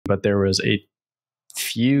but there was a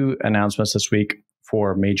few announcements this week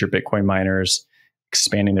for major Bitcoin miners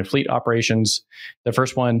expanding their fleet operations. The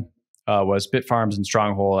first one was Bitfarms and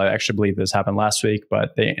Stronghold. I actually believe this happened last week,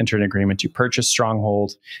 but they entered an agreement to purchase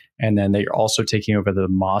Stronghold. And then they're also taking over the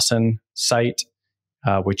Mawson site,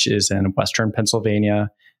 which is in Western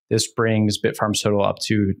Pennsylvania. This brings Bitfarms total up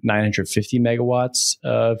to 950 megawatts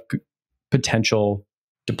of potential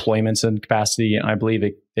deployments and capacity. And I believe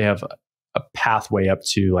they have a pathway up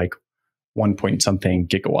to like 1 point something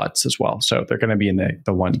gigawatts as well. So they're going to be in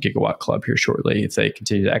the 1 gigawatt club here shortly if they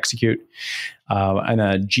continue to execute. And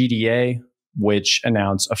then GDA, which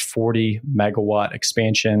announced a 40 megawatt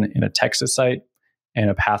expansion in a Texas site and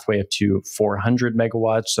a pathway up to 400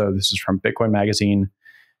 megawatts. So this is from Bitcoin Magazine.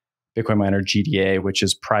 Bitcoin miner GDA, which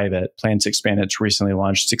is private, plans to expand its recently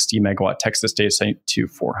launched 60 megawatt Texas data site to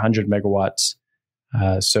 400 megawatts.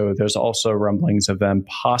 So there's also rumblings of them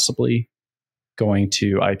possibly going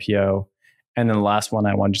to IPO. And then the last one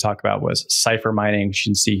I wanted to talk about was Cypher mining. You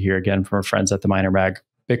can see here again from our friends at the Miner Mag.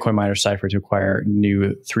 Bitcoin miner Cypher to acquire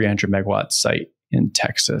new 300 megawatt site in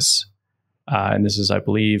Texas. And this is, I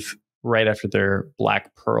believe, right after their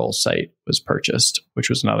Black Pearl site was purchased, which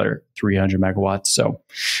was another 300 megawatts. So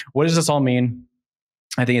what does this all mean?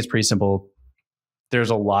 I think it's pretty simple. There's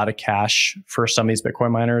a lot of cash for some of these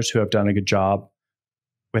Bitcoin miners who have done a good job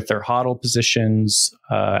with their hodl positions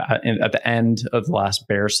at the end of the last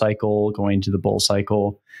bear cycle, going to the bull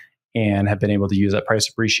cycle, and have been able to use that price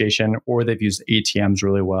appreciation, or they've used ATMs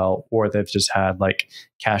really well, or they've just had like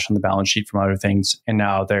cash on the balance sheet from other things. And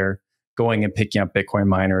now they're going and picking up Bitcoin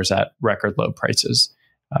miners at record low prices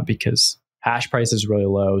because hash price is really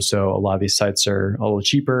low. So a lot of these sites are a little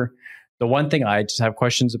cheaper. The one thing I just have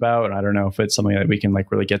questions about, and I don't know if it's something that we can like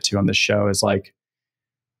really get to on this show, is like,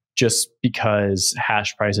 just because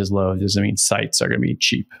hash price is low doesn't mean sites are going to be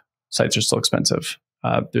cheap. Sites are still expensive.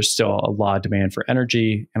 There's still a lot of demand for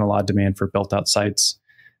energy and a lot of demand for built out sites.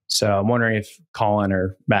 So I'm wondering if Colin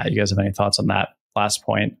or Matt, you guys have any thoughts on that last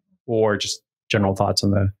point, or just general thoughts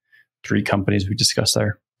on the 3 companies we discussed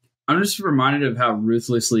there. I'm just reminded of how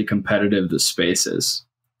ruthlessly competitive the space is,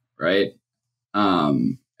 right?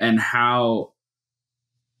 And how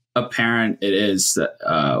apparent it is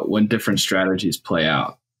that when different strategies play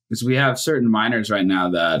out. Because we have certain miners right now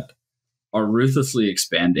that are ruthlessly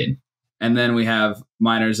expanding. And then we have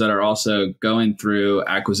miners that are also going through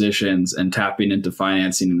acquisitions and tapping into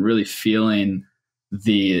financing and really feeling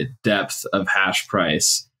the depth of hash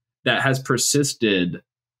price that has persisted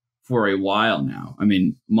for a while now. I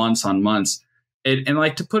mean, months on months. And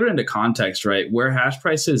like, to put it into context, right, where hash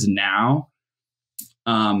price is now,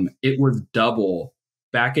 it was double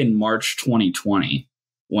back in March 2020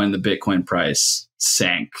 when the Bitcoin price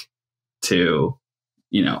sank to,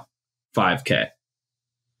 5K.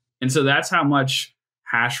 And so that's how much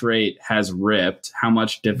hash rate has ripped, how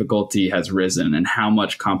much difficulty has risen, and how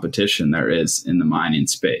much competition there is in the mining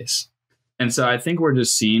space. And so I think we're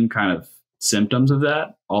just seeing kind of symptoms of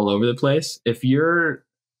that all over the place. If you're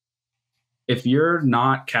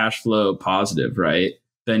not cash flow positive, right,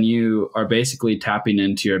 then you are basically tapping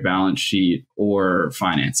into your balance sheet or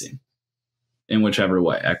financing in whichever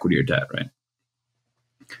way, equity or debt, right?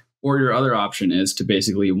 Or your other option is to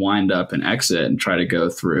basically wind up and exit and try to go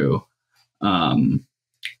through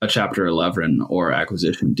a Chapter 11 or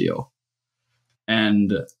acquisition deal.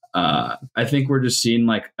 And I think we're just seeing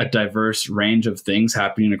like a diverse range of things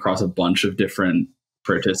happening across a bunch of different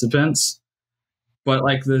participants. But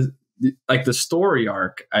like the story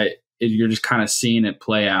arc, you're just kind of seeing it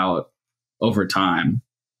play out over time.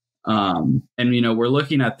 And, we're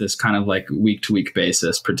looking at this kind of like week to week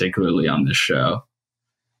basis, particularly on this show.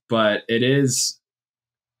 But it's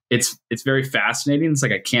very fascinating. It's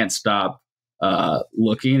like I can't stop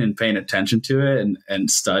looking and paying attention to it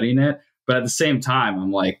and studying it. But at the same time,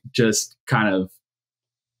 I'm like just kind of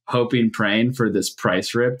hoping, praying for this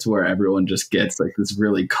price rip to where everyone just gets like this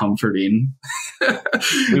really comforting.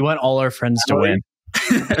 We want all our friends to win.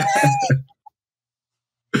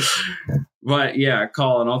 But yeah,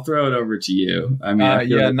 Colin, I'll throw it over to you. I mean, I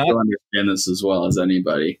feel like you'll understand this as well as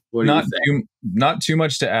anybody. What do you think? Not too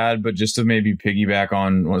much to add, but just to maybe piggyback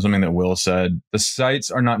on something that Will said. The sites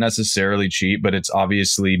are not necessarily cheap, but it's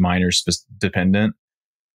obviously miner dependent.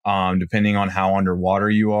 Depending on how underwater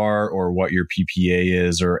you are or what your PPA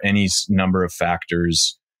is or any number of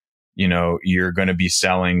factors, you're going to be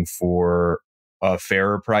selling for a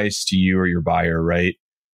fairer price to you or your buyer, right?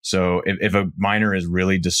 So if a miner is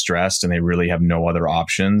really distressed and they really have no other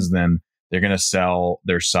options, then they're going to sell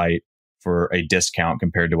their site for a discount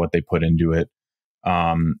compared to what they put into it.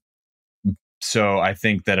 So I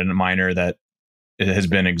think that a miner that it has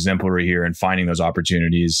been exemplary here in finding those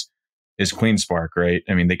opportunities is CleanSpark, right?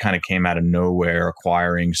 I mean, they kind of came out of nowhere,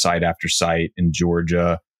 acquiring site after site in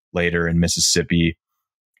Georgia, later in Mississippi,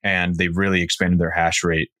 and they've really expanded their hash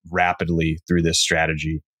rate rapidly through this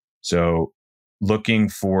strategy. So looking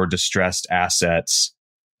for distressed assets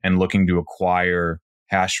and looking to acquire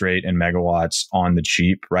hash rate and megawatts on the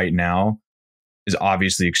cheap right now is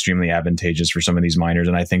obviously extremely advantageous for some of these miners.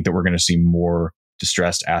 And I think that we're going to see more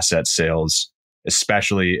distressed asset sales,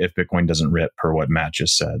 especially if Bitcoin doesn't rip, per what Matt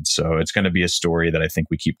just said. So it's going to be a story that I think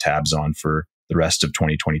we keep tabs on for the rest of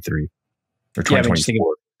 2023 or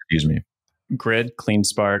 2024. Excuse me. Grid,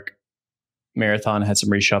 CleanSpark, Marathon had some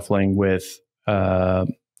reshuffling with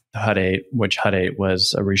HUD 8, which HUD 8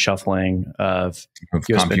 was a reshuffling of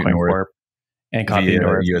US Bitcoin Corp and Copy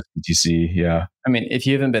North. USBTC, yeah. I mean, if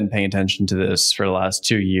you haven't been paying attention to this for the last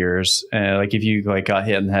 2 years, like if you like got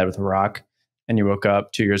hit in the head with a rock and you woke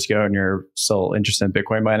up 2 years ago and you're still interested in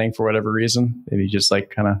Bitcoin mining for whatever reason, maybe you just like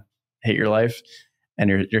kind of hate your life and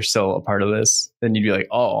you're still a part of this, then you'd be like,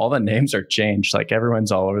 oh, all the names are changed. Like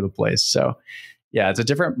everyone's all over the place. So yeah, it's a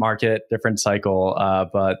different market, different cycle,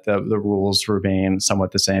 but the rules remain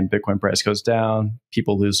somewhat the same. Bitcoin price goes down,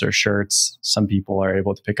 people lose their shirts. Some people are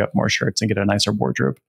able to pick up more shirts and get a nicer wardrobe.